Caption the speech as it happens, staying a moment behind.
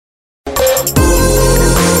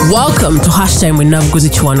Welcome to Hashtime with Navguzi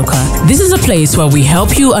Chiwanuka. This is a place where we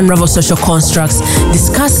help you unravel social constructs,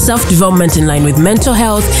 discuss self-development in line with mental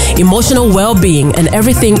health, emotional well-being, and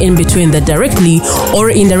everything in between that directly or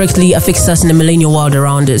indirectly affects us in the millennial world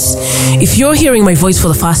around us. If you're hearing my voice for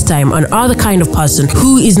the first time and are the kind of person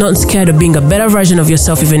who is not scared of being a better version of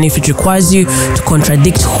yourself even if it requires you to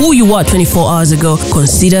contradict who you were 24 hours ago,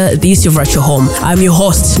 consider this your virtual home. I'm your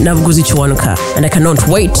host, Navguzi Chiwanuka, and I cannot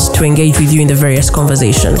wait to engage with you in the various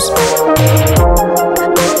conversations.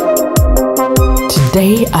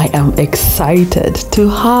 Today I am excited to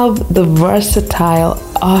have the versatile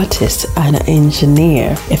artist and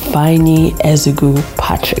engineer Ifeanyi Ezugwu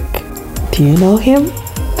Patrick. Do you know him?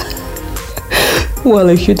 Well,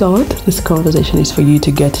 if you don't, this conversation is for you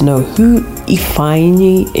to get to know who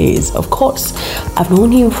Ifeanyi is. Of course, I've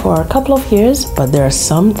known him for a couple of years, but there are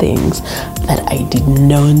some things that I did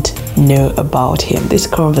not know about him. This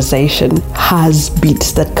conversation has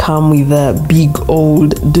beats that come with a big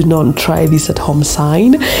old "do not try this at home"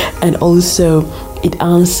 sign, and also it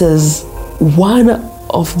answers one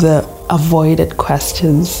of the avoided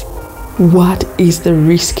questions. What is the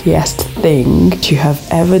riskiest thing you have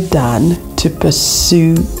ever done to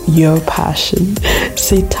pursue your passion?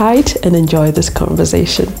 Sit tight and enjoy this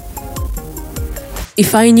conversation.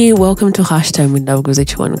 Ifeanyi, welcome to Hashtime with Navguzi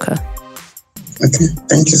Chiwanuka. Okay,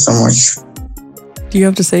 thank you so much. Do you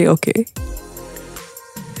have to say okay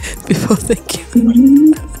before thank you?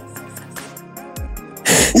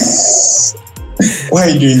 Why are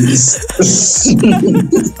you doing this?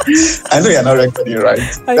 I know you're not recording, right?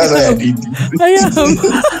 That's why I did this. I am.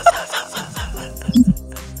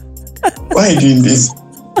 Why are you doing this?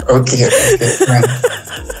 Okay.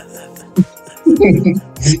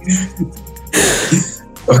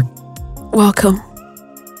 Welcome.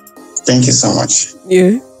 Thank you so much.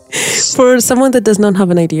 Yeah. For someone that does not have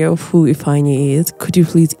an idea of who Ifeanyi is, could you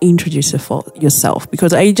please introduce yourself?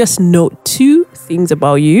 Because I just know two things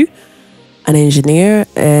about you: an engineer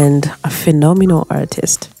and a phenomenal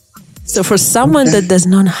artist. So for someone that does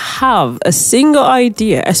not have a single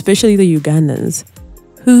idea, especially the Ugandans,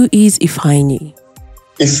 who is Ifeanyi?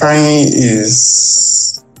 Ifeanyi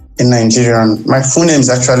is a Nigerian. My full name is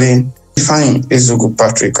actually Ifeanyi Ezugwu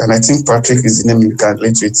Patrick, and I think Patrick is the name you can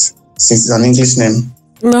relate with since it's an English name.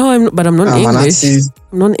 No, I'm not English.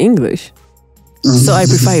 I'm not English. So I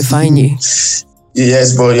prefer Ifeanyi.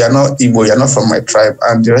 Yes, but you're not Igbo. You're not from my tribe,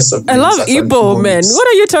 and the rest of I love Igbo, man. What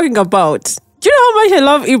are you talking about? Do you know how much I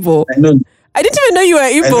love Igbo? I know. I didn't even know you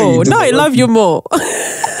were Igbo. Now I love you more.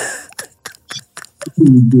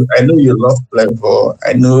 I know you love flavor.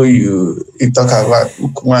 I know you talk about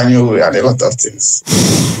Ukumanyu and a lot of things.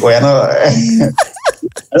 But you're not.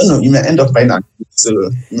 I don't know. You may end up buying a so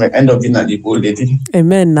you may end up being an Igbo lady.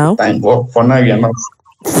 Amen. Now. But for now, you're not.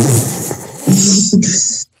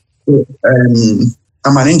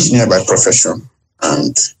 I'm an engineer by profession,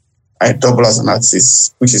 and I double as an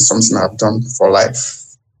artist, which is something I've done for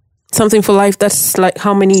life. Something for life? That's like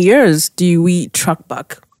how many years do we track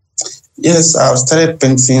back? Yes, I've started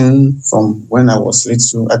painting from when I was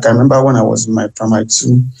little. I can remember when I was in my primary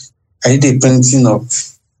 2, I did a painting of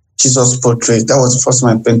Jesus' portrait. That was the first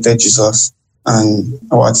time I painted Jesus. And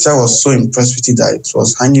our teacher was so impressed with it that it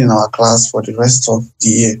was hanging in our class for the rest of the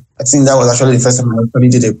year. I think that was actually the first time I actually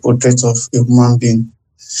did a portrait of a human being.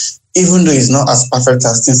 Even though it's not as perfect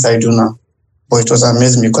as things I do now. But it was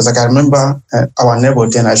amazing because I can remember our neighbor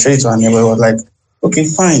then, I showed it to our neighbor, he was like, okay,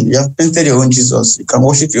 fine, you have painted your own Jesus. You can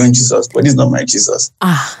worship your own Jesus, but it's not my Jesus.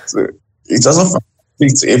 So it doesn't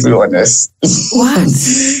speak to everyone else. What?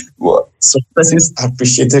 But so persons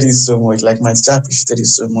appreciated it so much, like my teacher appreciated it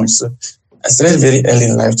so much. So I started very early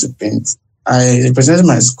in life to paint. I represented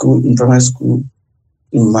my school in primary school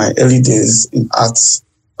in my early days in arts.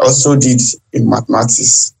 I also did in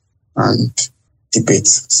mathematics and debate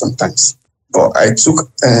sometimes. But I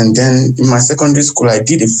took, and then in my secondary school, I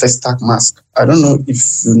did a Festac mask. I don't know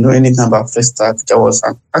if you know anything about Festac. There was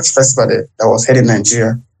an art festival that was held in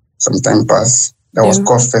Nigeria some time past that was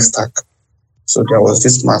called Festac. So there was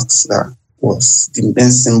this mask that was the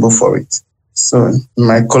main symbol for it. So in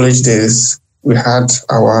my college days, we had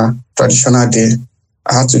our traditional day.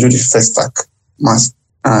 I had to do the Festac mask.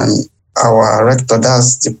 And our rector,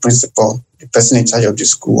 that's the principal, the person in charge of the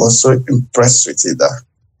school, was so impressed with it that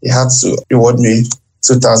he had to reward me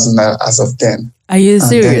 2,000 naira as of then. Are you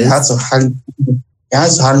serious? Then he had to hang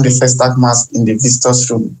the Festac mask in the visitors'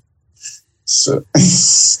 room. So,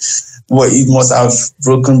 well, it must have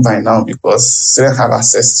broken by now because students have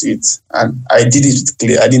access to it. And I did it with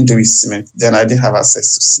clay. I didn't do it with cement. Then I didn't have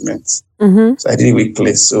access to cement. Mm-hmm. So I did it with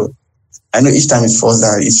clay. So I know each time it falls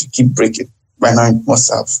down, if you keep breaking, by now it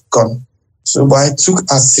must have gone. So, but I took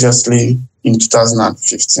art seriously in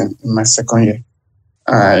 2015, in my second year.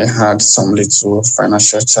 I had some little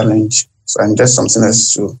financial challenge. So I needed something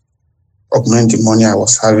else to augment the money I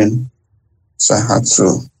was having. So I had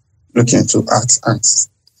to look into art and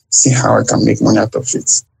see how I can make money out of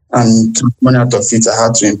it. And to make money out of it, I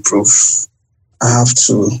had to improve. I have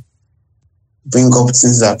to bring up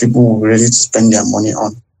things that people will be ready to spend their money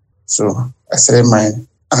on. So I started my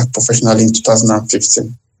art professionally in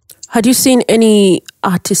 2015. Had you seen any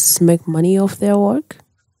artists make money off their work?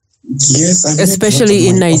 Yes, I especially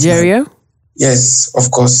in Nigeria? Yes, of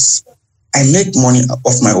course. I make money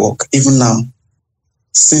off my work, even now.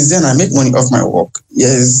 Since then, I make money off my work.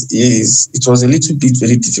 Yes, it was a little bit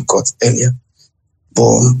very difficult earlier,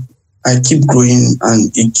 but I keep growing and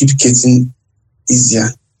it keeps getting easier.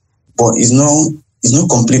 But it's not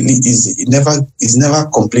completely easy. It's never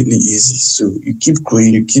completely easy. So you keep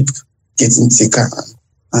growing, you keep getting thicker,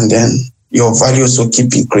 and then your value also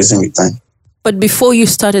keep increasing with time. But before you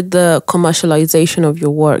started the commercialization of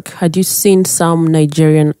your work, had you seen some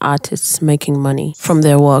Nigerian artists making money from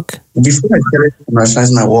their work? Before I started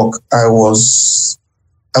commercializing my work, I was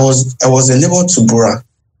a neighbor to Bura.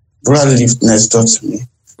 Bura lived next door to me.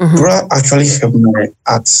 Mm-hmm. Bura actually helped my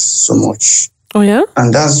art so much. Oh yeah?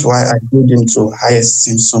 And that's why I hold him to high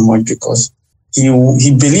esteem so much, because he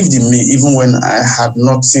believed in me even when I had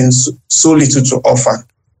nothing, so little to offer.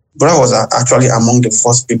 Bura was actually among the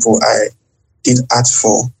first people I did art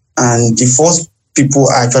for, and the first people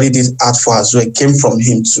I actually did art for as well came from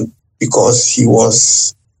him too, because he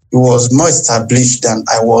was more established than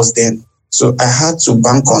I was then. So I had to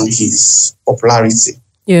bank on his popularity.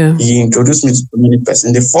 Yeah, he introduced me to so many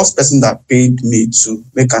persons. The first person that paid me to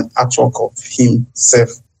make an artwork of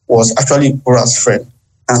himself was actually Bura's friend,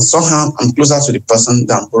 and somehow I'm closer to the person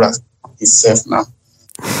than Bura himself now.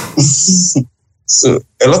 So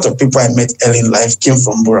a lot of people I met early in life came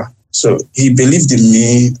from Bura. So he believed in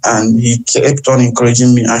me and he kept on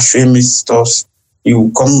encouraging me and showing me stuff. He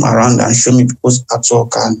would come around and show me people's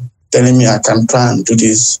artwork and telling me I can try and do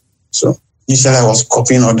this. So initially I was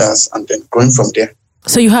copying others and then growing from there.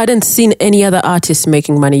 So you hadn't seen any other artists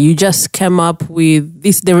making money. You just came up with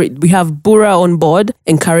this. We have Bura on board,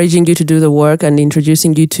 encouraging you to do the work and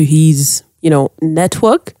introducing you to his,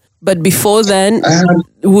 network. But before then,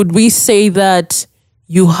 would we say that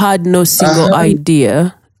you had no single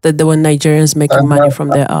idea that there were Nigerians making money from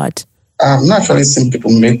their art? I've not actually seen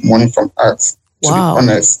people make money from art, to be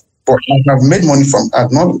honest. But I have made money from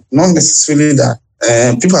art, not necessarily that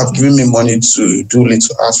people have given me money to do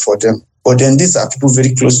little art for them. But then these are people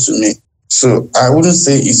very close to me. So I wouldn't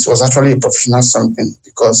say it was actually a professional something,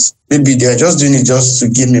 because maybe they're just doing it just to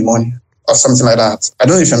give me money or something like that. I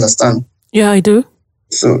don't know if you understand. Yeah, I do.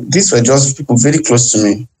 So these were just people very close to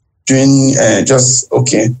me doing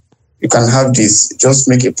okay, you can have this, just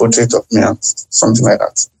make a portrait of me and something like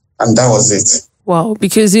that. And that was it. Wow,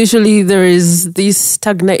 because usually there is this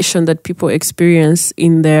stagnation that people experience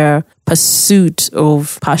in their pursuit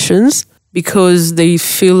of passions, because they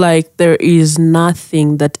feel like there is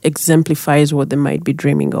nothing that exemplifies what they might be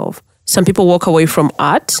dreaming of. Some people walk away from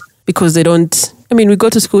art because they don't, we go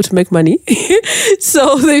to school to make money.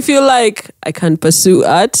 So they feel like I can't pursue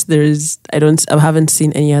art. I haven't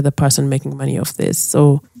seen any other person making money off this.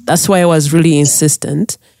 So that's why I was really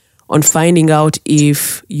insistent on finding out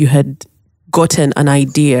if you had gotten an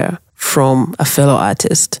idea from a fellow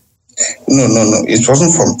artist. No. It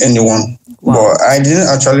wasn't from anyone. Wow. But I didn't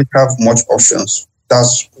actually have much options.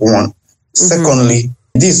 That's one. Mm-hmm. Secondly,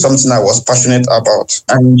 this is something I was passionate about.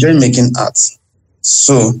 I enjoy making art.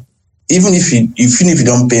 So even if you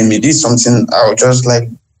don't pay me, this is something I would just like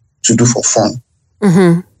to do for fun.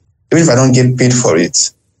 Mm-hmm. Even if I don't get paid for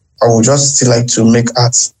it, I would just still like to make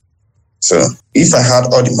art. So if I had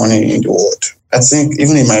all the money in the world, I think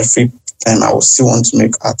even in my free time, I would still want to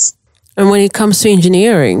make art. And when it comes to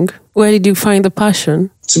engineering, where did you find the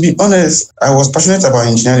passion? To be honest, I was passionate about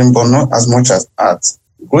engineering, but not as much as art.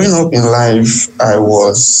 Growing up in life, I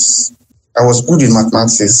was good in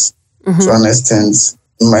mathematics to an extent.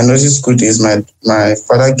 In my nursery school days, my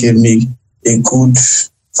father gave me a good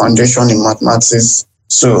foundation in mathematics.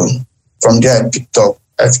 So from there, I picked up.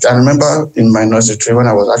 I remember in my nursery when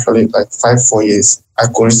I was actually like 4 years, I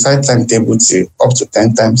could recite timetable up to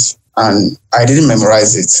 10 times, and I didn't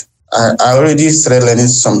memorize it. I already started learning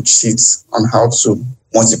some cheats on how to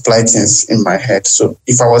multiply things in my head. So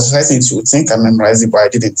if I was writing it, you would think I memorized it, but I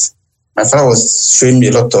didn't. My father was showing me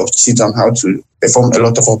a lot of cheats on how to perform a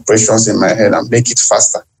lot of operations in my head and make it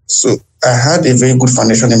faster. So I had a very good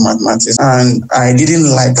foundation in mathematics, and I didn't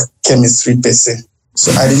like chemistry per se.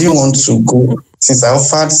 So I didn't want to go, since I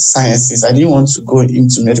offered sciences, I didn't want to go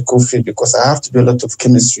into medical field because I have to do a lot of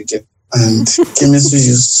chemistry there. And chemistry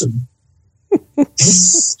used to...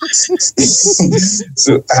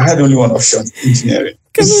 So I had only one option, engineering.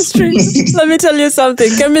 Chemistry. Let me tell you something.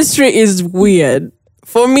 Chemistry is weird.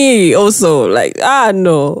 For me also, like,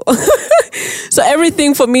 no. So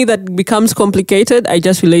everything for me that becomes complicated, I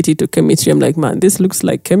just relate it to chemistry. I'm like, man, this looks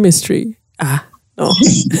like chemistry. No.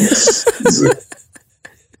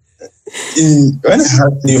 When I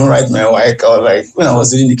had to even write my work, I was like, when I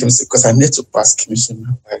was doing the chemistry, because I need to pass chemistry in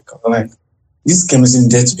my work, I was like, this chemistry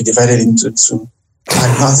needs to be divided into two: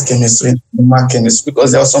 advanced chemistry and normal chemistry,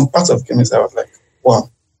 because there were some parts of chemistry I was like, wow,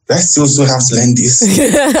 do I still also have to learn this?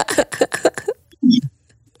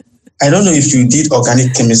 I don't know if you did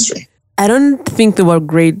organic chemistry. I don't think they were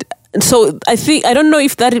great. So I don't know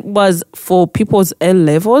if that was for people's A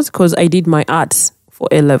levels, because I did my arts for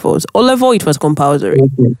A levels. O level, it was compulsory.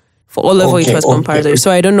 Okay. For O level, it was compulsory.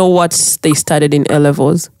 So I don't know what they started in A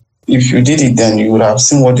levels. If you did it, then you would have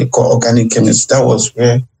seen what they call organic chemistry. That was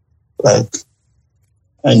where, like,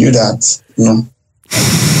 I knew that,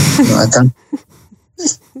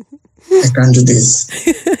 I can't do this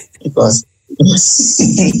because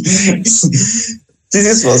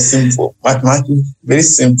physics was simple, mathematics very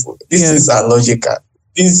simple. Things are logical.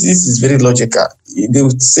 This is very logical. They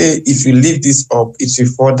would say if you lift this up, it will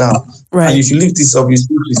fall down. Right. And if you lift this up, it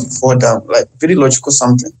will fall down. Like very logical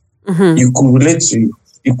something. Mm-hmm. You could relate to it.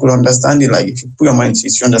 You could understand it. Like if you put your mind to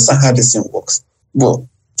it, you understand how this thing works. But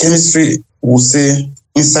chemistry will say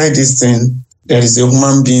inside this thing there is a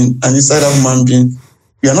human being, and inside a human being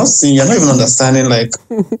you're not seeing, you're not even understanding. Like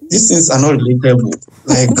these things are not relatable.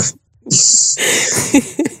 Like.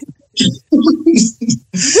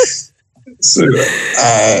 So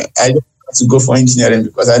I just have to go for engineering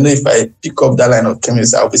because I know if I pick up that line of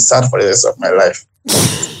chemistry, I'll be sad for the rest of my life.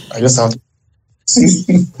 I just have to.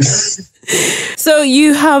 So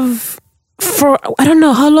you have, I don't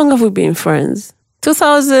know, how long have we been friends?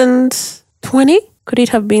 2020? Could it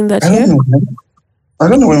have been that year? I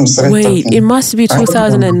don't know when we started talking. Wait, it must be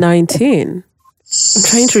 2019. I'm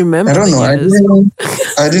trying to remember. I don't know.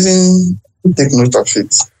 I didn't take note of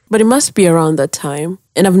it. But it must be around that time.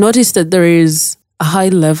 And I've noticed that there is a high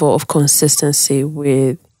level of consistency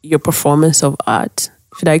with your performance of art.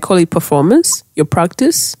 Should I call it performance? Your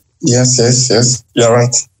practice? Yes. You're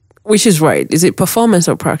right. Which is right? Is it performance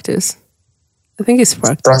or practice? I think it's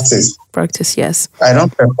practice. Practice, yes. I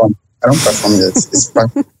don't perform yet. It's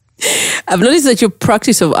practice. I've noticed that your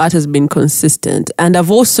practice of art has been consistent. And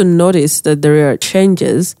I've also noticed that there are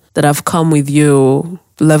changes that have come with your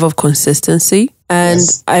level of consistency. And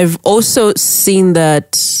yes. I've also seen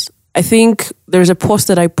that, I think there's a post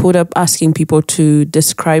that I put up asking people to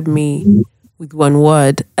describe me with one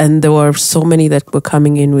word. And there were so many that were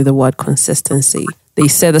coming in with the word consistency. They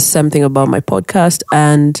said the same thing about my podcast.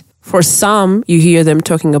 And for some, you hear them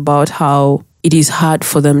talking about how it is hard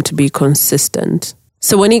for them to be consistent.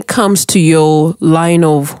 So when it comes to your line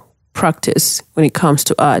of practice, when it comes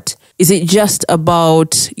to art, is it just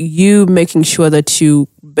about you making sure that you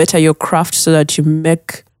better your craft so that you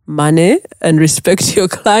make money and respect your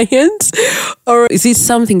clients? Or is it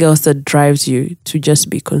something else that drives you to just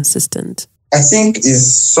be consistent? I think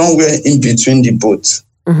it's somewhere in between the both.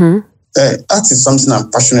 Mm-hmm. Art is something I'm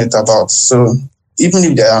passionate about. So even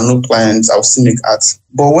if there are no clients, I'll still make art.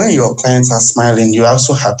 But when your clients are smiling, you're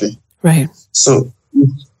also happy. Right. So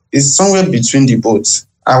it's somewhere between the both.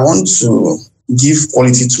 I want to give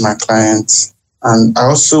quality to my clients, and I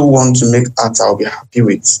also want to make art I'll be happy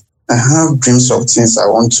with. I have dreams of things I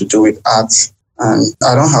want to do with art, and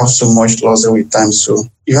I don't have so much loss with time. So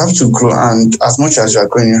you have to grow, and as much as you are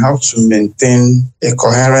growing, you have to maintain a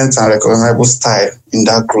coherent and recognizable style in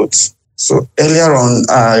that growth. So earlier on,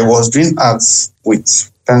 I was doing art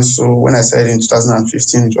with pencil. When I started in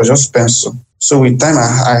 2015, it was just pencil. So with time,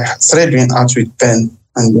 I started doing art with pen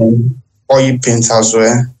and then oil paint as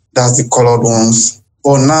well. That's the colored ones.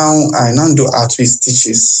 But now I now do art with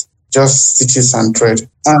stitches, just stitches and thread.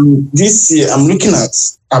 And this year, I'm looking at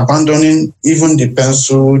abandoning even the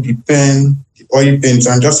pencil, the pen, the oil paint,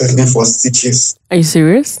 and just settling for stitches. Are you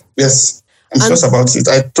serious? Yes, I'm serious about it.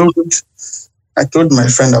 I told my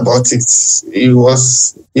friend about it. He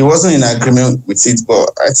wasn't in agreement with it,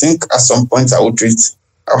 but I think at some point I would do it.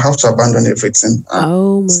 I'll have to abandon everything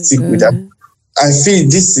and stick with that. I feel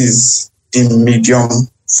this is the medium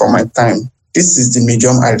for my time. This is the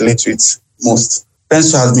medium I relate with most.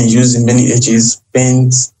 Pencil has been used in many ages,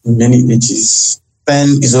 paint in many ages. Pen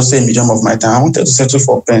is also a medium of my time. I wanted to settle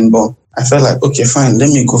for pen, but I felt like, okay, fine, let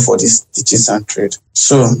me go for this teachers and trade.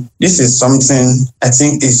 So this is something I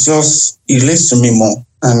think it relates to me more.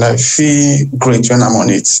 And I feel great when I'm on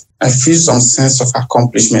it. I feel some sense of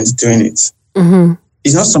accomplishment doing it. Mm-hmm.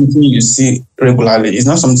 It's not something you see regularly. It's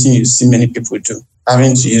not something you see many people do,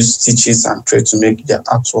 having to use stitches and thread to make their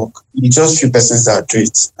artwork. It's just few persons that do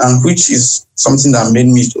it, and which is something that made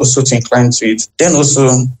me also to incline to it. Then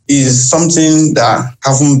also is something that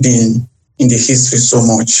haven't been in the history so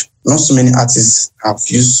much. Not so many artists have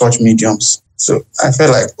used such mediums. So I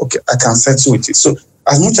felt like, okay, I can settle with it. So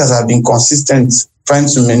as much as I've been consistent trying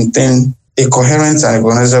to maintain a coherent and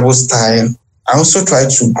recognizable style, I also try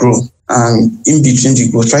to grow. And in between the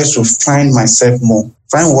growth, try to find myself more,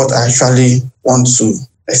 find what I actually want to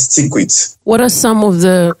stick with. What are some of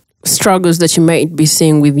the struggles that you might be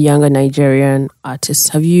seeing with younger Nigerian artists?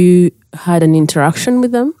 Have you had an interaction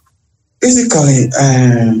with them? Basically,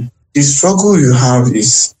 the struggle you have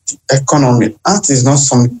is the economy. Art is not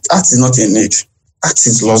a need. Art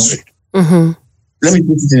is luxury. Mm-hmm. Let me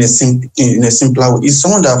put it in a simpler way. It's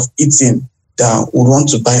someone that have eaten that would want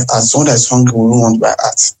to buy art. Someone that is hungry would want to buy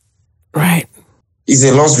art. Right. It's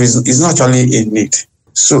a lost reason. It's not actually a need.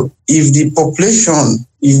 So if the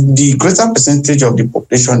greater percentage of the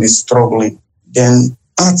population is struggling, then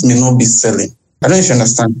art may not be selling. I don't know if you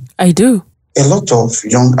understand. I do. A lot of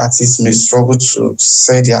young artists may struggle to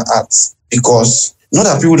sell their art because not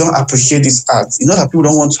that people don't appreciate this art, not that people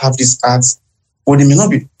don't want to have this art, but they may not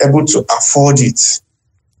be able to afford it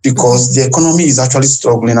because the economy is actually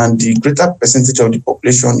struggling and the greater percentage of the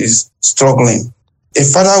population is struggling. A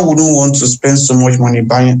father wouldn't want to spend so much money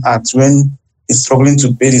buying art when he's struggling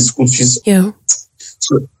to pay the school fees. Yeah.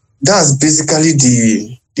 So that's basically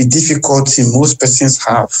the difficulty most persons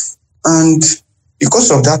have. And because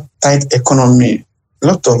of that tight economy, a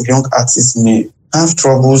lot of young artists may have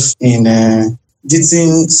troubles in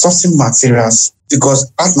sourcing materials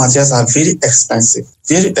because art materials are very expensive.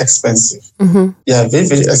 Very expensive. Mm-hmm. They are very,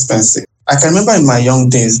 very expensive. I can remember in my young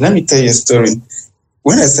days, let me tell you a story.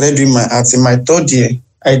 When I started doing my art in my third year,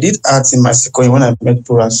 I did art in my second year when I met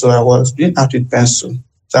Pura. So I was doing art with pencil.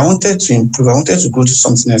 So I wanted to improve. I wanted to go to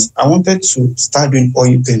something else. I wanted to start doing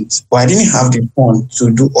oil paint. But I didn't have the funds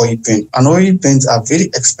to do oil paint. And oil paints are very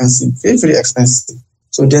expensive, very, very expensive.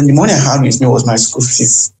 So then the money I had with me was my school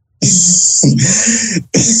fees.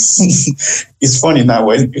 It's funny now.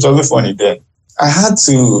 It's also funny then. I had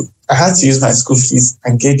to use my school fees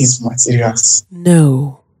and get these materials.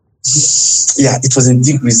 No. Yeah, it was a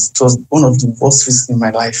big risk. It was one of the worst risks in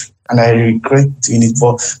my life. And I regret doing it.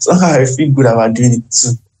 But somehow I feel good about doing it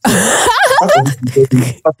too.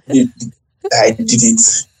 I did it.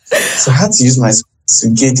 So I had to use my to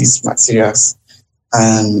get these materials.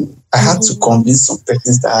 And I had to convince some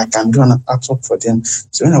persons that I can do an artwork for them.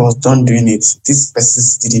 So when I was done doing it, these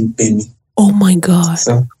persons didn't pay me. Oh my God.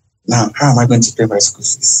 So now, how am I going to pay my school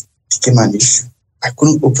fees? It became an issue. I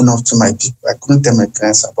couldn't open up to my people. I couldn't tell my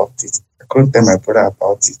parents about it. I couldn't tell my brother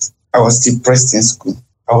about it. I was depressed in school.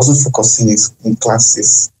 I wasn't focusing in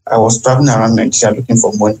classes. I was traveling around Nigeria looking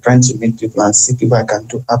for money, trying to meet people and see people I can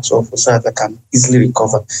do artwork for so that I can easily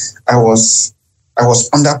recover. I was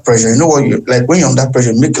under pressure. You know what? When you're under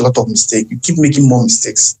pressure, you make a lot of mistakes. You keep making more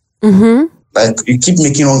mistakes. Mm-hmm. Like you keep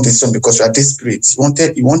making wrong decisions because you are desperate.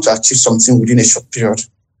 You want to achieve something within a short period.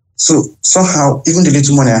 So somehow, even the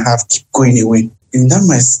little money I have keep going away. In that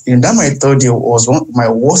my third year was my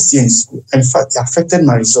worst year in school. In fact, it affected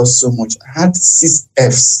my results so much. I had 6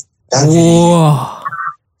 Fs. Whoa.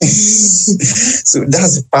 So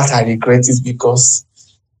that's the part I regret it because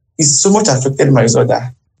it so much affected my result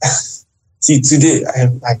that see today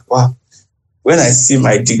I'm like, wow. When I see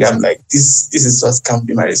my degree, I'm like, this is what can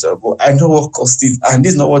be my result. But I know what cost it, and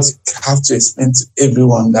this is not what you have to explain to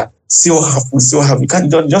everyone that see what happens. You don't have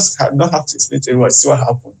to explain to everyone, see what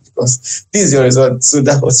happened. Because this is your result, so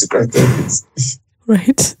that's what secret is.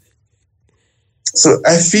 Right. So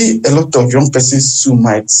I feel a lot of young persons who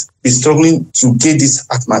might be struggling to get these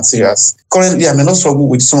art materials. Currently, I may not struggle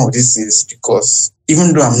with some of these things because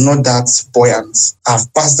even though I'm not that buoyant,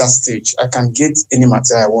 I've passed that stage. I can get any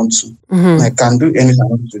material I want to. Mm-hmm. I can do anything I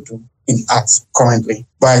want to do in art currently.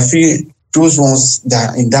 But I feel those ones that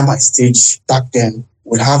are in that my stage back then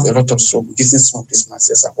will have a lot of struggle getting some of these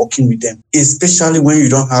materials and working with them, especially when you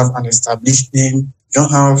don't have an established name, you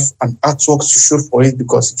don't have an artwork to show for it.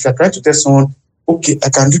 Because if you're trying to tell someone, okay, I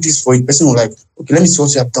can do this for you, the person will like, okay, let me see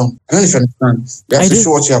what you have done. I don't know if you understand. You have to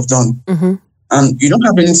show what you have done. Mm-hmm. And you don't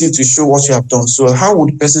have anything to show what you have done. So how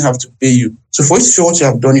would the person have to pay you? So for you to show what you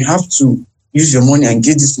have done, you have to use your money and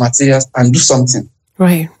get these materials and do something.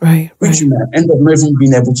 Right. Which you may end up not even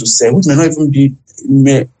being able to sell, which may not even be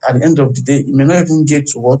at the end of the day, you may not even get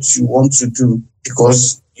to what you want to do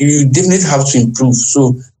because you definitely have to improve.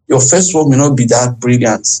 So your first work may not be that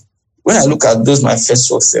brilliant. When I look at those, my first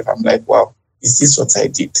work, I'm like, wow, is this what I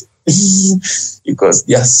did? Because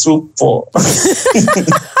they are so poor.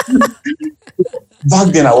 Back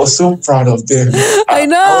then, I was so proud of them. I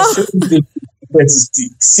know. I was showing them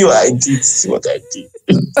see what I did, see what I did.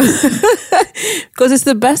 Because it's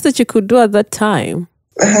the best that you could do at that time.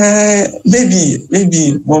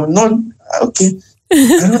 Maybe, well, not, okay.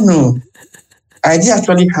 I don't know. I did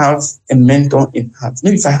actually have a mentor in heart.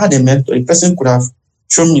 Maybe if I had a mentor, a person could have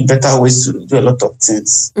shown me better ways to do a lot of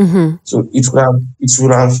things. Mm-hmm. So it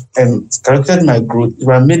would have corrected my growth. It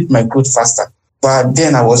would have made my growth faster. But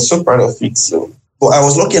then I was so proud of it. So, but I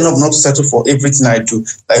was lucky enough not to settle for everything I do.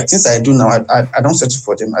 Like things I do now, I don't settle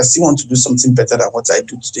for them. I still want to do something better than what I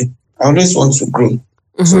do today. I always want to grow.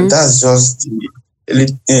 Mm-hmm. So that's just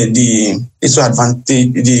the little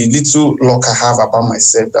advantage, the little luck I have about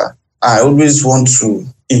myself, that I always want to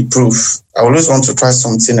improve. I always want to try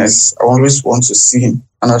something else. I always want to see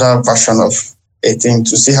another version of a thing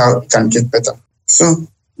to see how it can get better. So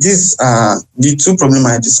these the two problems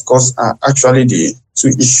I discussed are actually the two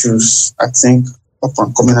issues I think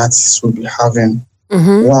upon communities will be having.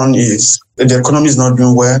 Mm-hmm. One is the economy is not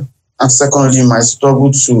doing well, and secondly, you might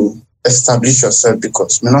struggle to establish yourself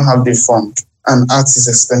because you may not have the fund, and art is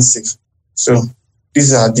expensive. So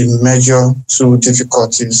these are the major two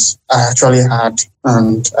difficulties I actually had,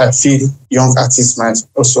 and I feel young artists might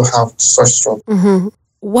also have such struggle. Mm-hmm.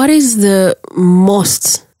 What is the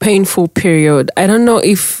most painful period? I don't know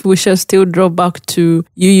if we shall still draw back to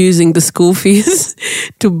you using the school fees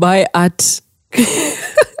to buy art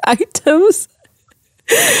items.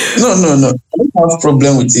 No. I don't have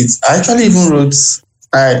problem with it. I actually even wrote.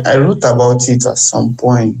 I wrote about it at some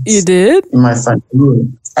point. You did? In my final year.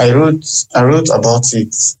 I wrote about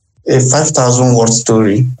it, a 5,000 word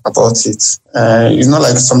story about it. It's not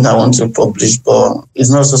like something I want to publish, but it's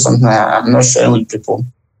not also something I'm not sharing with people.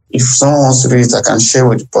 If someone wants to read it, I can share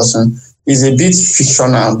with the person. It's a bit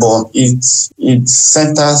fictional, but it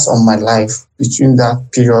centers on my life between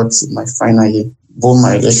that period in my final year, both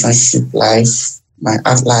my relationship life, my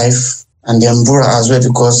art life, and then Bura as well,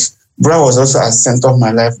 because Bra was also at the center of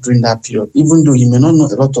my life during that period, even though you may not know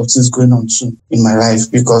a lot of things going on too in my life,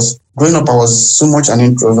 because growing up, I was so much an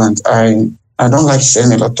introvert. I don't like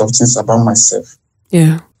sharing a lot of things about myself.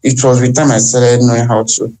 Yeah. It was with time I started knowing how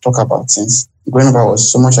to talk about things. Growing up, I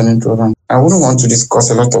was so much an introvert. I wouldn't want to discuss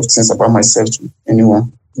a lot of things about myself to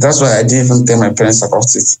anyone. That's why I didn't even tell my parents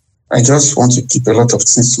about it. I just want to keep a lot of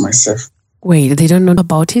things to myself. Wait, they don't know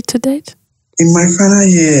about it to date? In my final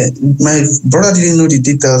year, my brother didn't know the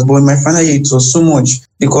details, but in my final year, it was so much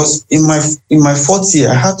because in my fourth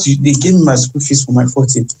year, they gave me my school fees for my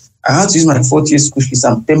fourth year. I had to use my fourth year school fees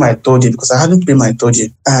and pay my third year because I hadn't paid my third year.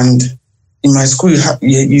 And in my school,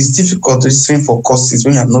 it's difficult to register for courses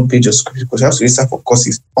when you have not paid your school fees because you have to register for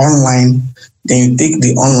courses online. Then you take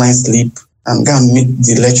the online slip and go and meet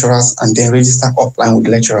the lecturers and then register offline with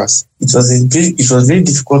lecturers. It was very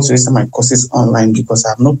difficult to register my courses online because I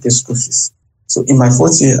have not paid school fees. So in my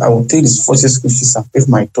fourth year, I will take this fourth year school fees and pay for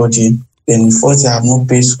my third year. Then in fourth year, I have not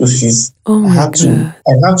paid school fees. Oh I have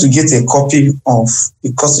to get a copy of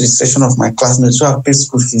the course registration of my classmates so I pay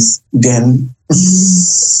school fees. Then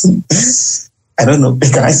I don't know,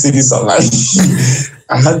 can I say this online?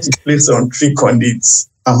 I had to play some trick on it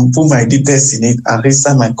and put my details in it and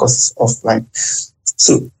register my courses offline.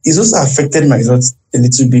 So it's also affected my results a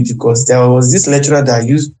little bit because there was this lecturer that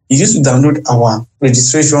used to download our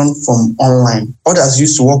registration from online. Others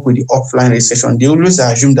used to work with the offline registration. They always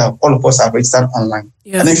assume that all of us are registered online.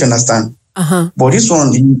 Yeah. I don't know if you understand. Uh-huh. But this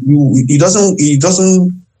one,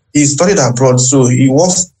 he studied abroad, so he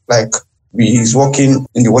works like he's working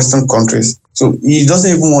in the Western countries. So he doesn't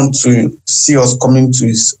even want to see us coming to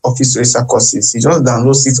his office to register courses. He just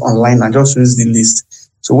downloads it online and just reads the list.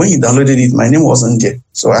 So when he downloaded it, my name wasn't there.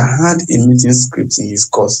 So I had a meeting script in his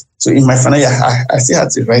course. So in my final year, I still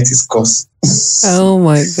had to write his course. Oh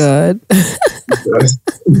my God.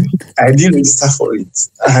 I didn't register for it.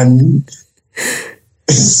 And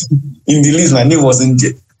in the list, my name wasn't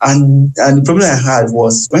there. And the problem I had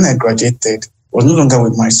was when I graduated, I was no longer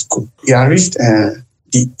with my school. He had reached the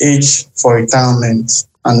age for retirement.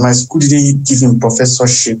 And my school didn't give him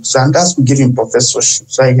professorship. So and that school gave him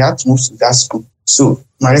professorship. So he had to move to that school. So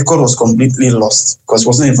my record was completely lost because it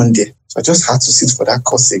wasn't even there. So I just had to sit for that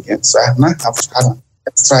course again. So I now have to have an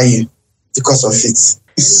extra year because of it.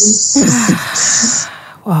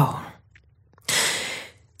 Wow.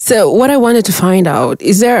 So what I wanted to find out,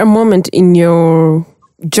 is there a moment in your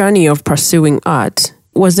journey of pursuing art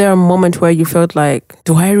was there a moment where you felt like,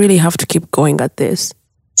 do I really have to keep going at this?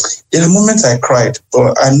 In a moment I cried,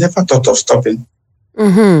 but I never thought of stopping.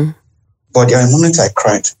 Mm-hmm. But there are moments I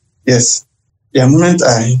cried. Yes. There are moments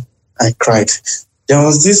I cried. There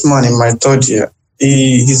was this man in my third year.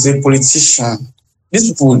 He's a politician.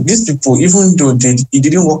 These people, even though it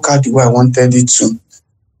didn't work out the way I wanted it to,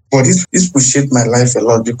 but these people shaped my life a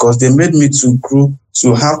lot because they made me to grow,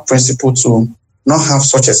 to have principle, to not have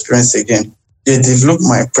such experience again. They developed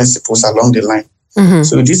my principles along the line. Mm-hmm.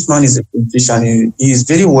 So this man is a politician. He is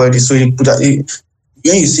very wealthy. So when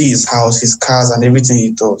you see his house, his cars, and everything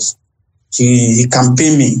he does, he can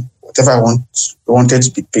pay me whatever I wanted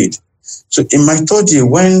to be paid. So in my third year,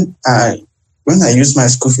 when I used my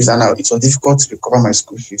school fees and it was difficult to recover my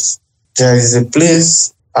school fees, there is a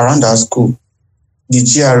place around our school, the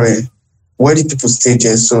GRA, where the people stayed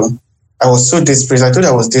there. So I was so desperate. I thought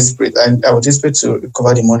I was desperate. I was desperate to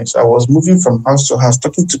recover the money. So I was moving from house to house,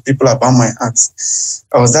 talking to people about my art.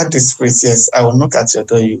 I was that desperate. Yes, I will knock at your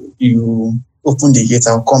door. You open the gate.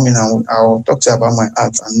 I'll come in and I'll talk to you about my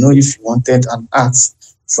art and know if you wanted an art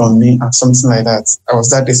from me or something like that. I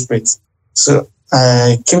was that desperate. So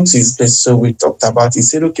I came to his place. So we talked about it. He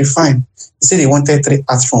said, okay, fine. He said he wanted 3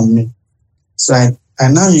 arts from me. So I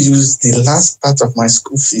now used the last part of my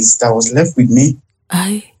school fees that was left with me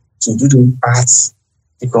to do the arts,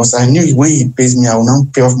 because I knew when he pays me, I will now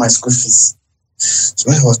pay off my school fees. So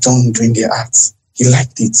when I was done doing the arts, he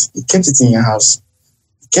liked it. He kept it in your house.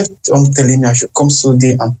 He kept on telling me I should come so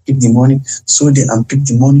day and pick the money, so day and pick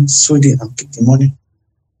the money, so day and pick the money.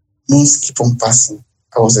 Months keep on passing.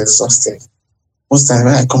 I was exhausted. Most times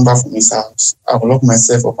when I come back from his house, I will lock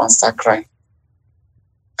myself up and start crying.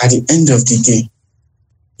 At the end of the day,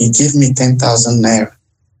 he gave me 10,000 naira,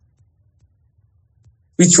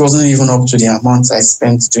 which wasn't even up to the amount I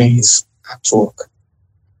spent doing his artwork.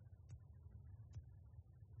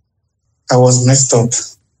 I was messed up.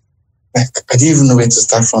 Like, I didn't even know where to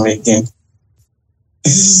start from again.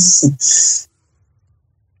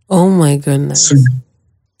 Oh my goodness. So,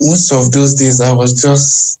 most of those days, I was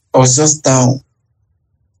just down.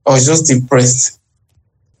 I was just depressed.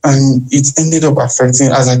 And it ended up affecting,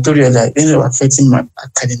 as I told you earlier, it ended up affecting my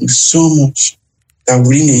academics so much that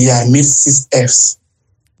within a year, I made 6 Fs.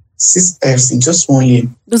 6 Fs in just 1 year.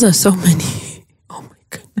 Those are so many. Oh my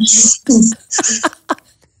goodness.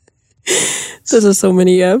 Those are so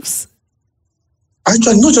many Fs.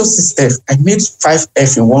 Actually, not just 6 F. I made 5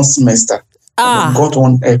 F in 1 semester. I got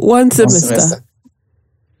 1 F. One semester.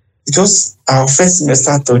 Because our first semester,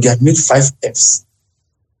 I made 5 Fs.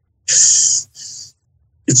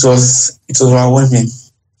 It was overwhelming.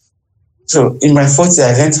 So in my 4th year,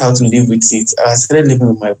 I learned how to live with it. I started living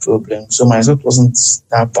with my problem. So my result wasn't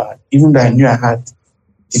that bad. Even though I knew I had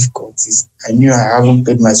difficulties, I knew I haven't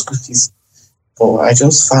paid my school fees. But I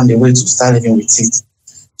just found a way to start living with it.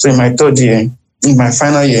 So in my 3rd year, in my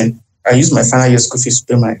final year, I used my final year school fees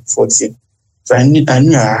to pay my 4th year. So I knew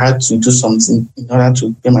I had to do something in order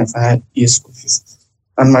to pay my final year school fees.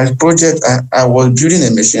 And my project, I was building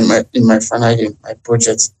a machine in my final year, my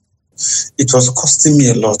project. It was costing me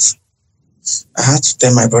a lot. I had to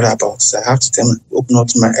tell my brother about it. I had to open up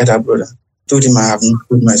to my elder brother. Told him I have not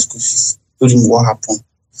paid my school fees. Told him what happened.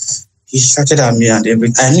 He shouted at me and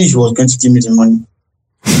everything. I knew he was going to give me the money.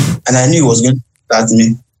 And I knew he was going to start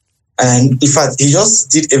me. And in fact, he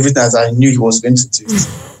just did everything as I knew he was going to do it.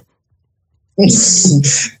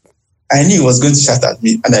 I knew he was going to shout at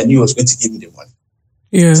me and I knew he was going to give me the money.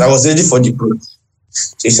 Yeah. So I was ready for the growth.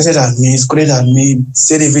 So he shouted at me, scolded at me,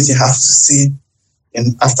 said everything I have to say.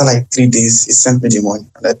 And after like 3 days, he sent me the money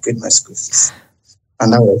and I paid my school fees.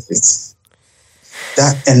 And that was it.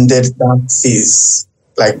 That ended that phase,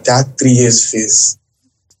 like that 3 years phase.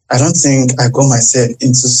 I don't think I got myself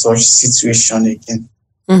into such situation again.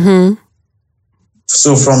 Mm-hmm.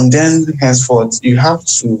 So from then henceforth, you have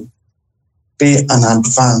to pay an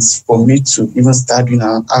advance for me to even start doing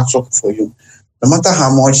an artwork for you. No matter how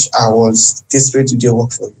much I was desperate to do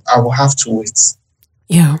work for you, I will have to wait.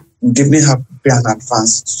 Yeah. You definitely have to pay an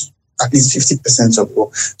advance, at least 50% of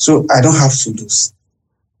work. So I don't have to lose.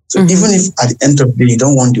 So even if at the end of the day you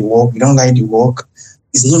don't want the work, you don't like the work,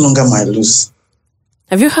 it's no longer my lose.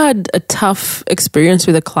 Have you had a tough experience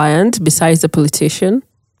with a client besides the politician?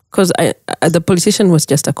 Because the politician was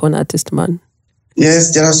just a con artist, man.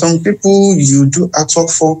 Yes, there are some people you do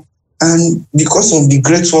artwork for, and because of the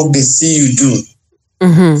great work they see you do,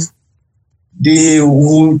 they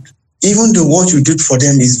would, even though what you did for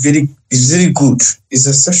them is very good, is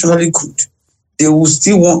exceptionally good, they will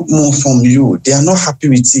still want more from you. They are not happy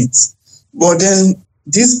with it. But then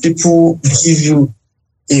these people give you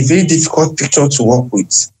a very difficult picture to work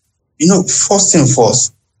with. first thing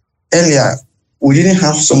first, earlier, we didn't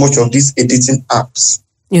have so much of these editing apps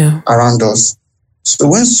around us. So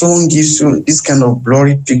when someone gives you this kind of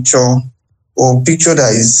blurry picture or picture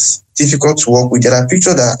that is difficult to work with, there are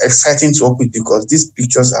pictures that are exciting to work with because these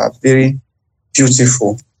pictures are very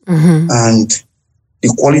beautiful and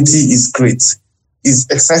the quality is great. It's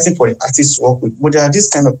exciting for the artist to work with, but there are this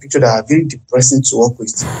kind of pictures that are very depressing to work with.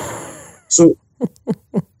 So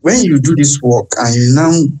when you do this work and you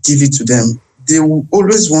now give it to them, they will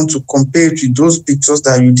always want to compare it with those pictures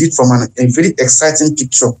that you did from a very exciting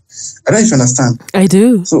picture. I don't know if you understand. I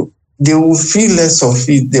do. So they will feel less of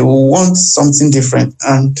it. They will want something different.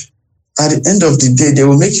 And at the end of the day, they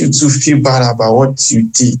will make you to feel bad about what you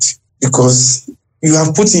did because you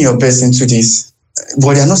have put in your best into this,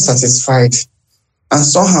 but they are not satisfied. And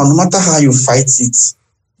somehow, no matter how you fight it,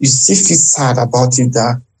 you still feel sad about it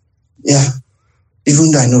that,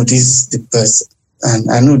 even though I know this the person,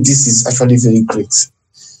 and I know this is actually very great,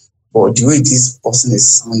 but the way this person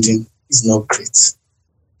is sounding is not great.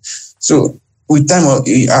 So with time,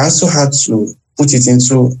 I also had to put it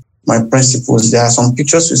into my principles. There are some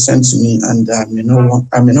pictures you send to me, and I may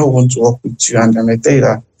not want to work with you, and I may tell you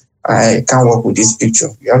that I can't work with this picture.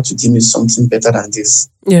 You have to give me something better than this.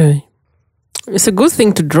 Yeah. It's a good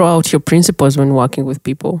thing to draw out your principles when working with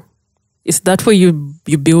people. Is that where you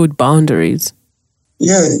build boundaries?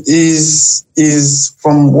 Yeah, is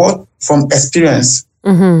from experience.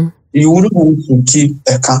 You wouldn't want to keep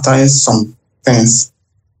encountering some things.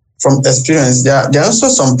 From experience, there are also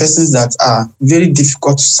some persons that are very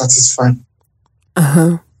difficult to satisfy.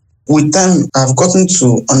 With time, I've gotten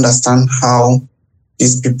to understand how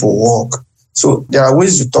these people work. So there are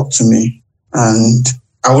ways you talk to me, and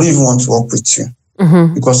I wouldn't even want to work with you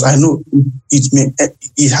because I know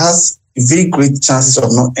it has very great chances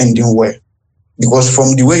of not ending well. Because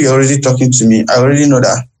from the way you're already talking to me, I already know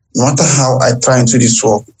that no matter how I try into this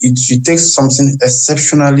work, it takes something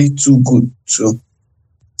exceptionally too good to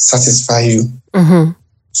satisfy you.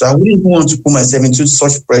 So I wouldn't even want to put myself into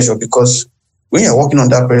such pressure because when you're working on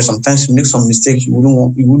that pressure, sometimes you make some mistakes you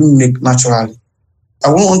wouldn't make naturally. I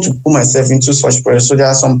wouldn't want to put myself into such pressure. So there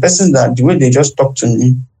are some persons that the way they just talk to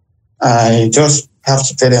me, I just have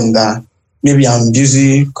to tell them that maybe I'm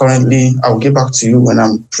busy currently, I'll get back to you when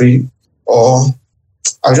I'm free, or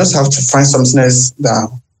I'll just have to find something else that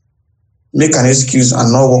make an excuse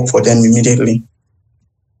and not work for them immediately.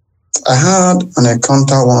 I had an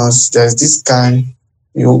encounter once. There's this guy,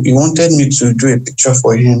 he wanted me to do a picture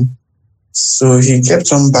for him. So he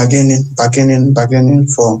kept on bargaining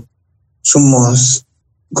for 2 months,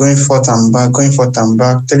 going forth and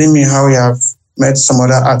back, telling me how he have met some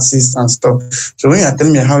other artists and stuff. So when you're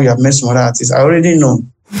telling me how you have met some other artists, I already know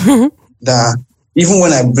that even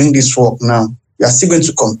when I bring this work now, you are still going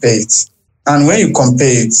to compare it. And when you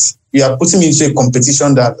compare it, you are putting me into a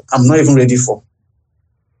competition that I'm not even ready for.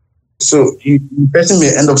 So the person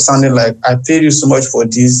may end up sounding like, I paid you so much for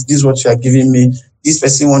this is what you are giving me. This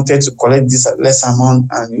person wanted to collect this less amount.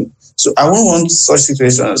 And so I won't want such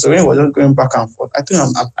situations. So when we were just going back and forth, I think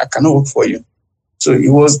I cannot work for you. So he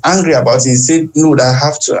was angry about it. He said, no, that I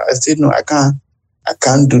have to. I said, no, I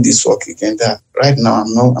can't do this work again. That right now,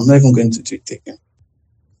 I'm not even going to do it again.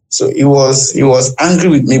 So he was angry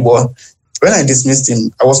with me, but when I dismissed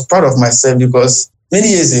him, I was proud of myself because many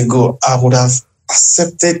years ago, I would have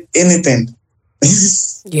accepted anything.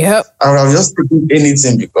 Yep. I would have just taken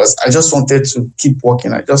anything because I just wanted to keep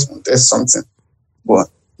working. I just wanted something. But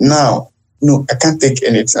now, no, I can't take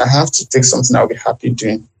anything. I have to take something I'll be happy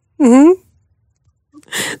doing.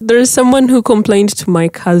 There's someone who complained to my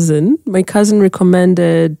cousin. My cousin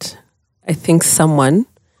recommended, I think, someone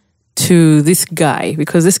to this guy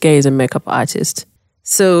because this guy is a makeup artist.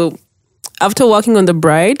 So after working on the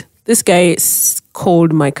bride, this guy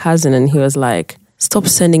called my cousin and he was like, stop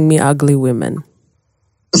sending me ugly women.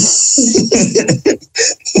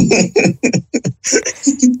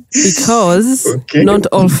 Because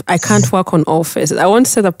I can't work on all faces. I won't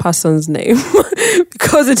say the person's name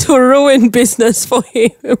because it will ruin business for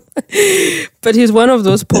him. But he's one of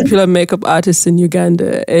those popular makeup artists in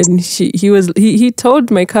Uganda, and he told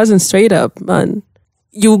my cousin straight up, man,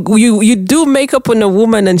 you do makeup on a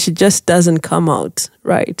woman and she just doesn't come out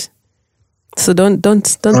right. So don't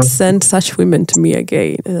send such women to me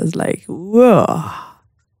again. And I was like, whoa.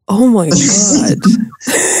 Oh my God.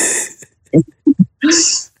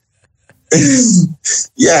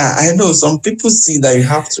 Yeah, I know. Some people see that you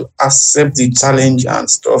have to accept the challenge and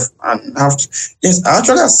stuff and yes, I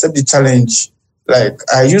actually accept the challenge. Like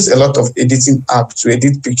I use a lot of editing apps to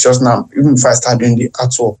edit pictures now, even if I start doing the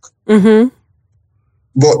artwork.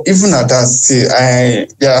 But even at that, still,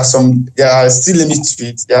 there are still limits to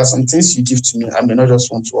it. There are some things you give to me, I may not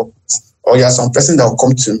just want to work with. Or there are some person that will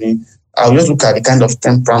come to me. I'll just look at the kind of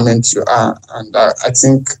temperament you are, and I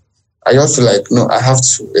think I just feel like, no, I have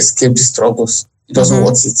to escape the struggles. It doesn't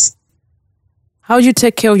worth it. How do you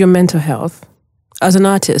take care of your mental health as an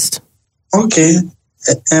artist? Okay.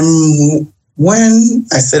 When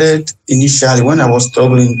I started initially, when I was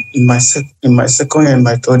struggling in my second year and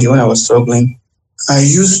my third year, when I was struggling, I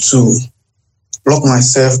used to lock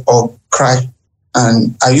myself up, cry,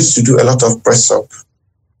 and I used to do a lot of press up.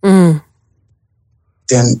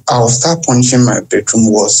 Then I'll start punching my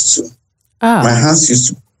bedroom walls too. My hands used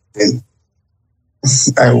to then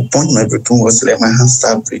I will punch my bedroom walls, let my hands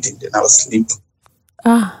start bleeding, then I'll sleep.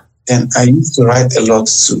 Then I used to write a lot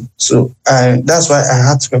too. So that's why I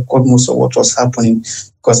had to record most of what was happening,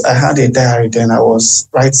 because I had a diary, then I was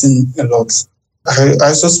writing a lot. I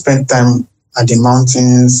also spent time at the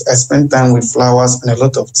mountains. I spent time with flowers and a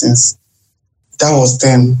lot of things. That was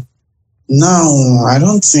then. Now, I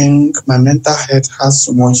don't think my mental health has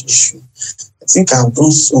so much issue. I think I've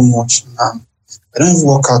done so much now. I don't even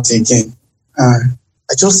work out again.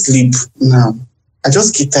 I just sleep now. I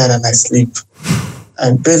just get tired and I sleep.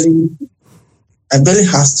 I barely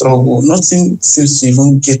have struggle. Nothing seems to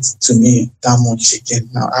even get to me that much again.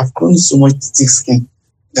 Now, I've grown so much thick skin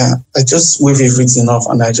that I just wave everything off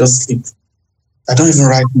and I just sleep. I don't even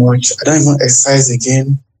write much. I don't even exercise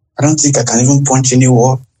again. I don't think I can even punch any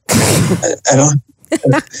wall. I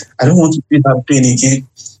don't want to feel that pain again.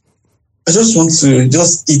 I just want to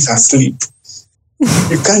just eat and sleep.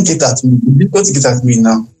 You can't get at me. You've got to get at me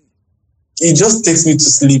now. It just takes me to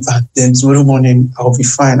sleep, and then tomorrow morning I'll be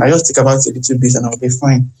fine. I just think about it a little bit and I'll be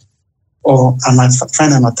fine. Or I might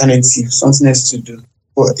find an alternative, something else to do.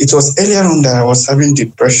 But it was earlier on that I was having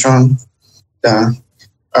depression, that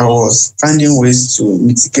I was finding ways to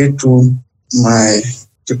mitigate through my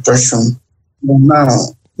depression. But now,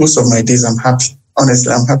 most of my days I'm happy.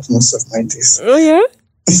 Honestly, I'm happy most of my days. Oh, yeah?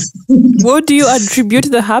 What do you attribute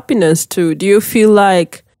the happiness to? Do you feel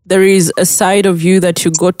like there is a side of you that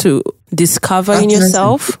you got to discover in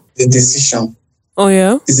yourself? The decision. Oh,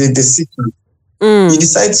 yeah? It's a decision. You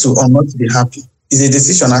decide to or not to be happy. It's a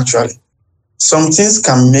decision, actually. Some things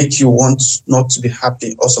can make you want not to be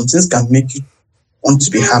happy, or some things can make you want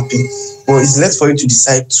to be happy. But it's left for you to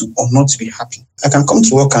decide to or not to be happy. I can come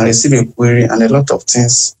to work and receive a query and a lot of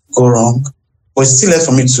things go wrong, but it's still left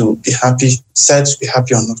for me to be happy, decide to be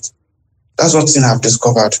happy or not. That's one thing I've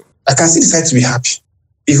discovered. I can still decide to be happy,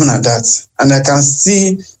 even at that. And I can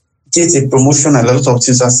still get a promotion and a lot of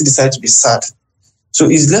things, and still decide to be sad. So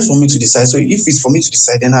it's left for me to decide. So if it's for me to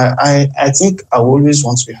decide, then I think I will always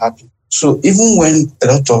want to be happy. So even when a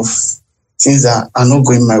lot of things are not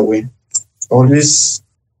going my way, I always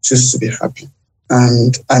choose to be happy.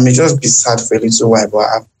 And I may just be sad for a little while,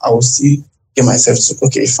 but I will still get myself to,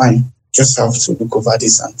 okay, fine, just have to look over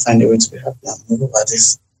this and find a way to be happy and move over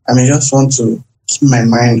this. I may just want to keep my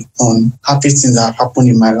mind on happy things that happen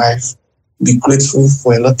in my life, be grateful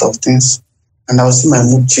for a lot of things, and I'll see my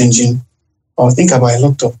mood changing. I'll think about a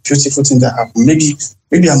lot of beautiful things that happen. Maybe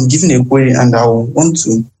I'm given a query and I will want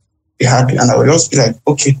to be happy, and I will just be like,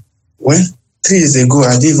 okay, well, 3 years ago,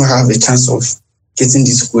 I didn't even have a chance of getting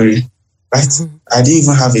this query, right? I didn't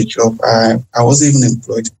even have a job. I wasn't even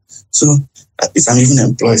employed. So at least I'm even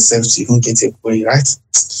employed self to even get a query, right?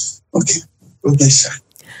 Okay, go get shot.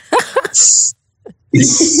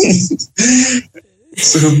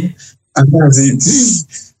 So, and that's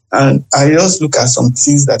it. And I just look at some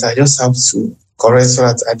things that I just have to correct so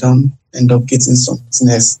that I don't end up getting something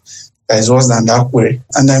else that is worse than that query.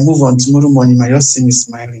 And I move on. Tomorrow morning, I just see me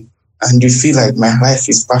smiling. And you feel like my life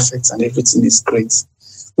is perfect and everything is great,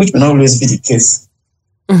 which may not always be the case.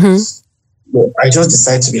 But I just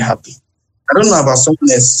decide to be happy. I don't know about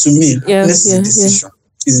someone else. To me, happiness is a decision.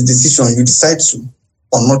 It's a decision. You decide to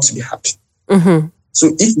or not to be happy. So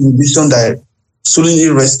if it's a decision that solely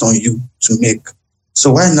rests on you to make,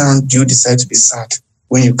 so why now do you decide to be sad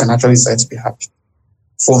when you can actually decide to be happy?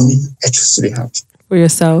 For me, I choose to be happy. For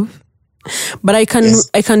yourself? But I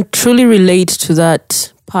can truly relate to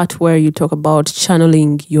that part where you talk about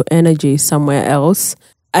channeling your energy somewhere else.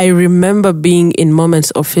 I remember being in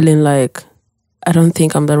moments of feeling like, I don't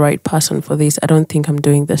think I'm the right person for this. I don't think I'm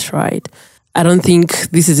doing this right. I don't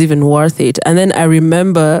think this is even worth it. And then I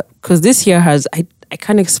remember, because this year has, I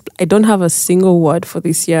don't have a single word for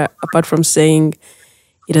this year apart from saying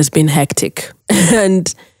it has been hectic.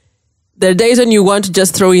 And there are days when you want to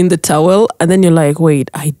just throw in the towel and then you're like, wait,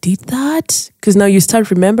 I did that? Because now you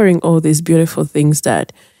start remembering all these beautiful things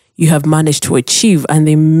that you have managed to achieve, and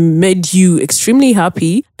they made you extremely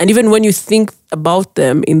happy. And even when you think about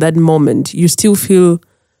them in that moment, you still feel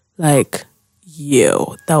like,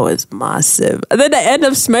 yo, that was massive. And then I end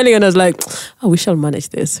up smiling and I was like, oh, we shall manage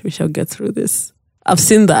this. We shall get through this. I've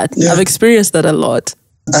seen that. Yeah. I've experienced that a lot.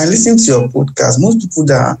 I listen to your podcast. Most people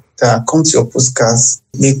that come to your podcast,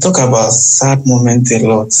 they talk about sad moments a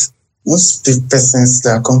lot. Most persons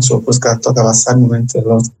that come to your podcast talk about sad moments a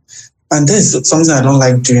lot. And there's something I don't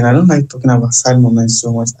like doing. I don't like talking about sad moments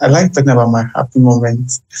so much. I like talking about my happy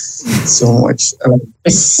moments so much.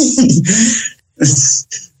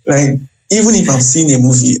 Like, even if I'm seeing a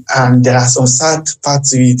movie and there are some sad parts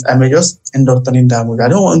to it, I may just end up turning that movie. I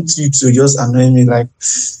don't want you to just annoy me like...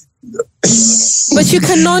 But you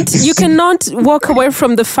cannot walk away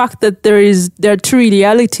from the fact that there are two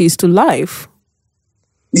realities to life.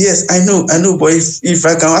 Yes, I know. But if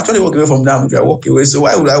I can actually walk away from that movie, I walk away. So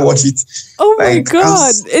why would I watch it? Oh my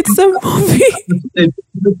God, it's a movie.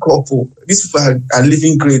 The couple, these people are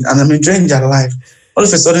living great and I'm enjoying their life. All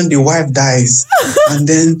of a sudden, the wife dies, and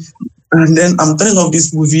then I'm turning off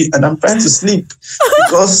this movie and I'm trying to sleep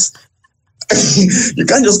because you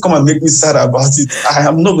can't just come and make me sad about it. I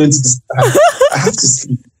am not going to be sad. I have to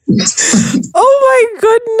sleep. Oh my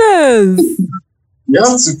goodness. You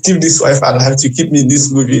have to keep this wife alive to keep me in this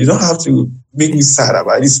movie. You don't have to make me sad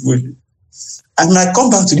about this movie. I might come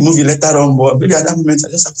back to the movie later on, but maybe at that moment I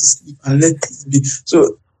just have to sleep and let it be.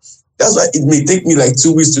 So that's why it may take me like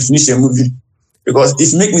 2 weeks to finish a movie. Because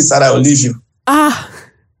if you make me sad, I will leave you.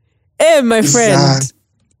 Hey, my friend.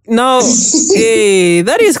 No, hey,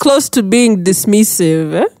 that is close to being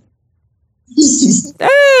dismissive.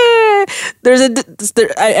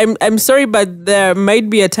 I'm sorry, but there might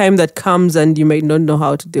be a time that comes and you might not know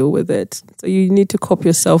how to deal with it. So you need to cope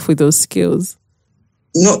yourself with those skills.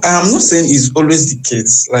 No, I'm not saying it's always the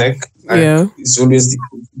case. Like it's always the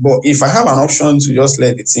case. But if I have an option to just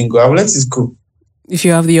let the thing go, I will let it go. If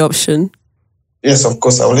you have the option. Yes, of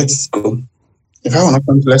course, I will let it go. If I have an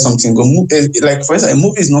option to let something go, like for instance, a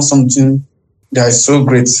movie is not something that is so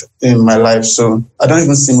great in my life. So I don't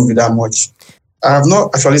even see movie that much. I have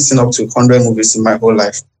not actually seen up to 100 movies in my whole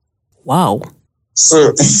life. Wow.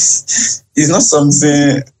 So it's not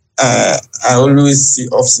something I always see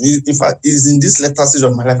often. In fact, it's in this later stage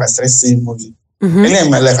of my life I started seeing movie. Earlier in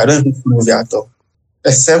my life, I don't even see movie at all.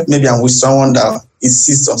 Except maybe I'm with someone that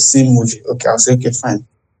insists on seeing movie. Okay, I'll say, okay, fine.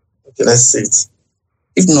 Okay, let's see it.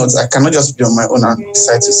 If not, I cannot just be on my own and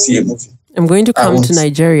decide to see a movie. I'm going to come to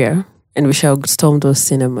Nigeria and we shall storm those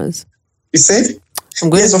cinemas. You said?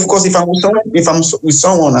 Yes, of course. If I'm with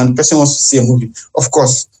someone and the person wants to see a movie, of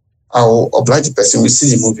course, I will oblige the person to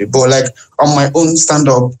see the movie. But like on my own stand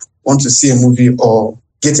up, want to see a movie or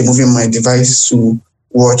get a movie on my device to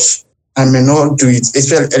watch, I may not do it.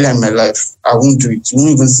 Especially earlier in my life, I won't do it. You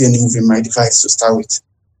won't even see any movie on my device to start with.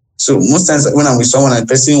 So most times when I'm with someone and the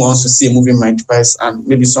person wants to see a movie in my device and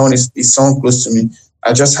maybe someone is someone close to me,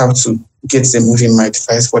 I just have to get a movie in my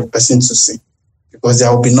device for the person to see because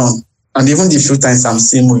there will be none. And even the few times I'm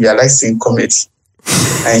seeing movie, I like seeing comedy.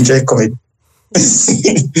 I enjoy comedy.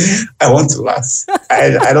 I want to laugh.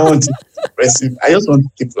 I don't want to be depressive. I just want to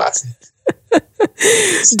keep laughing.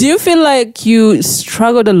 Do you feel like you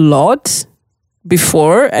struggled a lot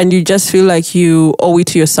before and you just feel like you owe it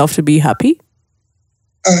to yourself to be happy?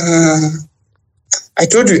 I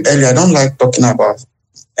told you earlier, I don't like talking about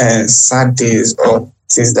sad days or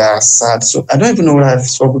things that are sad. So I don't even know what I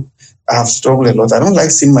have struggled a lot. I don't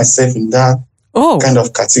like seeing myself in that kind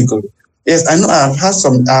of category. Yes, I know I've had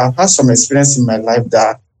some experience in my life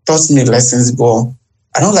that taught me lessons, but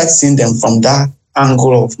I don't like seeing them from that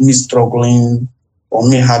angle of me struggling or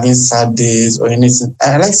me having sad days or anything.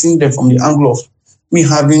 I like seeing them from the angle of me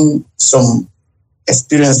having some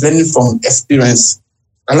experience, learning from experience.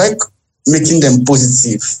 I like making them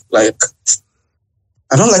positive. Like,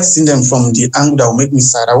 I don't like seeing them from the angle that will make me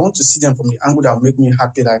sad. I want to see them from the angle that will make me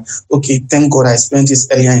happy. Like, okay, thank God I spent this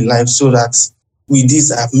earlier in life so that with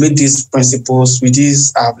this, I've made these principles. With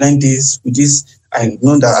this, I've learned this. With this, I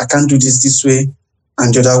know that I can't do this way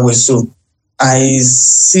and the other way. So I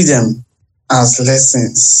see them as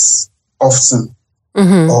lessons often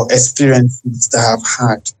or experiences that I've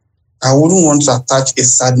had. I wouldn't want to attach a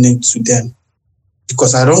sad name to them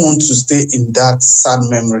because I don't want to stay in that sad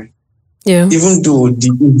memory. Yeah. Even though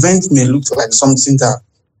the event may look like something that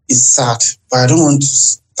is sad, but I don't want to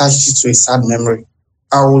attach it to a sad memory.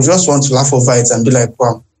 I will just want to laugh over it and be like,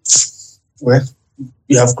 wow, well,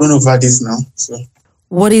 we have grown over this now. So,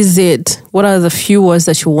 what is it? What are the few words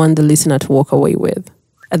that you want the listener to walk away with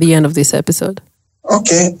at the end of this episode?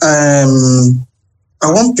 Okay. I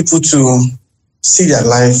want people to see their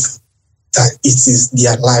life that it is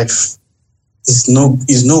their life. It's no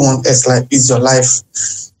one else's life. It's your life.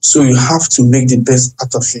 So you have to make the best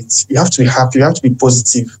out of it. You have to be happy. You have to be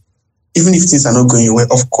positive. Even if things are not going your way,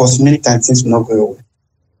 of course, many times things will not go your way.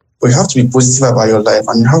 But you have to be positive about your life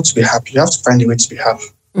and you have to be happy. You have to find a way to be happy.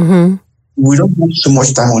 Mm-hmm. We don't have so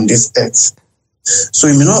much time on this earth. So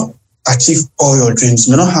you may not achieve all your dreams.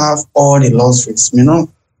 You may not have all the luxuries. You may not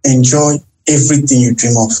enjoy everything you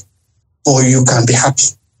dream of. But you can be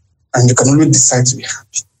happy. And you can always decide to be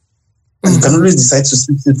happy. And you can always decide to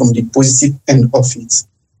see things from the positive end of it,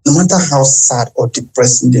 no matter how sad or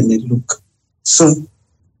depressing they may look. So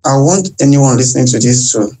I want anyone listening to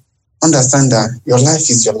this to understand that your life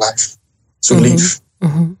is your life to live.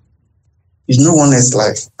 Mm-hmm. It's no one else's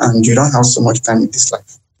life, and you don't have so much time in this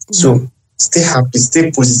life. So stay happy,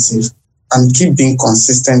 stay positive, and keep being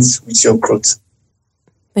consistent with your growth.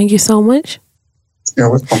 Thank you so much. You're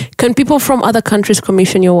welcome. Can people from other countries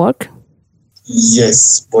commission your work?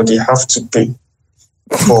 Yes, but they have to pay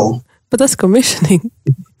for. But that's commissioning.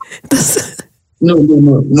 No.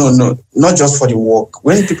 Not just for the work.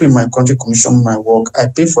 When people in my country commission my work, I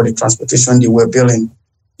pay for the transportation, the well-being.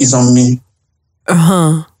 It's on me.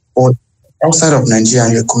 But outside of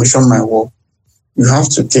Nigeria, you commission my work, you have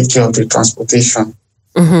to take care of the transportation.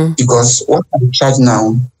 Mm-hmm. Because what I charge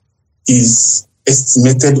now is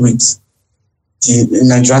estimated with the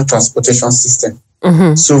Nigerian transportation system.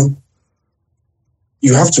 Mm-hmm. So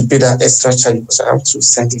you have to pay that extra charge because I have to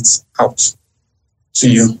send it out to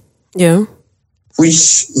you. Yeah.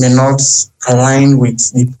 Which may not align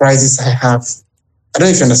with the prices I have. I don't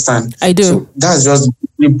know if you understand. I do. So that's just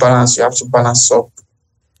the balance. You have to balance up.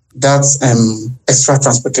 That's extra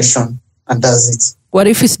transportation, and that's it. What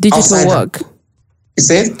if it's digital work? You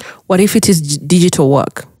said? What if it is digital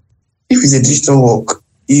work? If it's a digital work,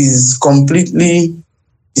 it's completely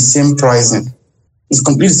the same pricing. It's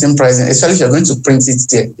completely the same pricing, especially if you're going to print it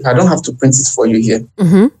there. I don't have to print it for you here.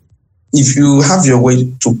 Mm-hmm. If you have your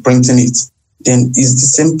way to printing it, then it's the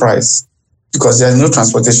same price because there's no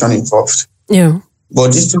transportation involved. Yeah.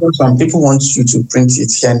 But digital one, people want you to print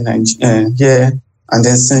it here in here and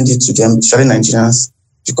then send it to them, especially Nigerians,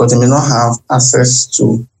 because they may not have access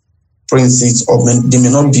to print it, or they may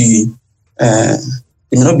not be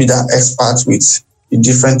that expert with the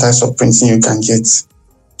different types of printing you can get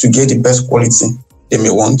to get the best quality they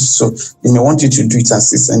may want. So they may want you to do it and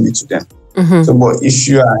still send it to them. Mm-hmm. So, but if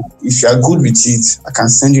you are good with it, I can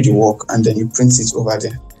send you the work and then you print it over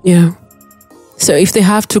there. Yeah. So if they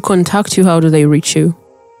have to contact you, how do they reach you?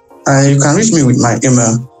 You can reach me with my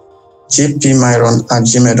email,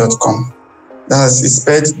 jpmyron@gmail.com. It's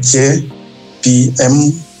spelled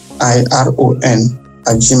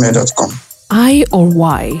jpmiron@gmail.com. I or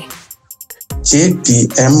Y?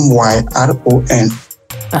 jpmyron.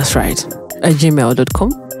 That's right. At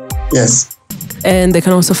gmail.com? Yes. And they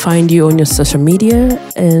can also find you on your social media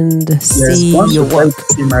and see your work.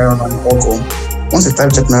 Once you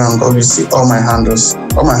type JP Myron on Google, you see all my handles.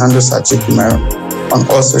 All my handles are JP Myron on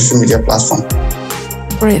all social media platforms.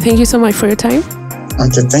 All right. Thank you so much for your time.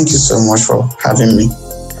 Okay. Thank you so much for having me.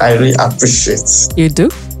 I really appreciate. You do?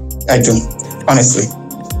 I do. Honestly.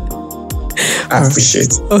 I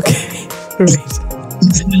appreciate. Okay. Right.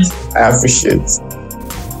 I appreciate.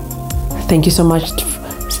 Thank you so much.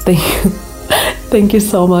 Thank you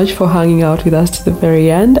so much for hanging out with us to the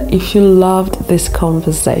very end. If you loved this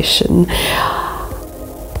conversation,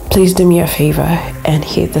 please do me a favor and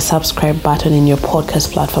hit the subscribe button in your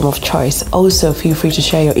podcast platform of choice. Also, feel free to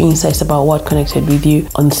share your insights about what connected with you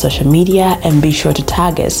on social media and be sure to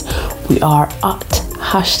tag us. We are at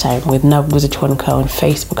 #time with Nabuzitwanka on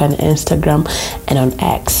Facebook and Instagram, and on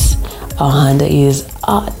X, our handle is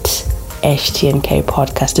at HTNK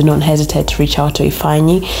Podcast. Do not hesitate to reach out to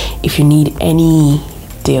Ifeanyi if you need any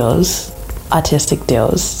deals, artistic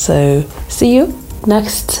deals. So see you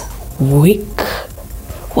next week.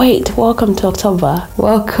 Wait, welcome to October.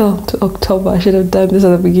 Welcome to October. I should have done this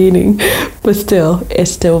at the beginning, but still,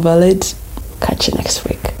 it's still valid. Catch you next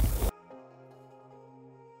week.